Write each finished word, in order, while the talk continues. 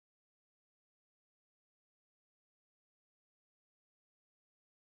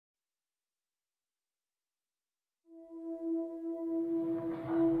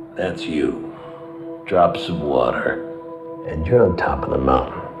That's you. Drops of water. And you're on top of the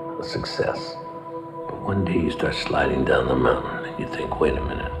mountain of success. But one day you start sliding down the mountain and you think, wait a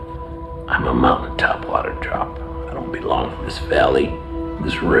minute. I'm a mountaintop water drop. I don't belong to this valley,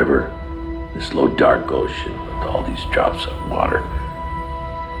 this river, this low dark ocean with all these drops of water.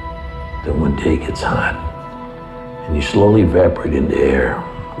 Then one day it gets hot and you slowly evaporate into air,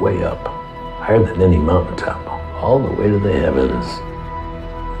 way up, higher than any mountaintop, all the way to the heavens.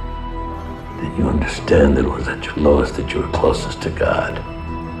 Then you understand that it was at your lowest that you were closest to God.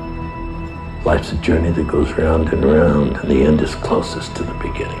 Life's a journey that goes round and round, and the end is closest to the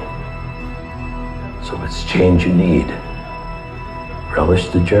beginning. So if it's change you need, relish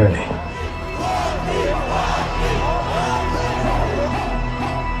the journey.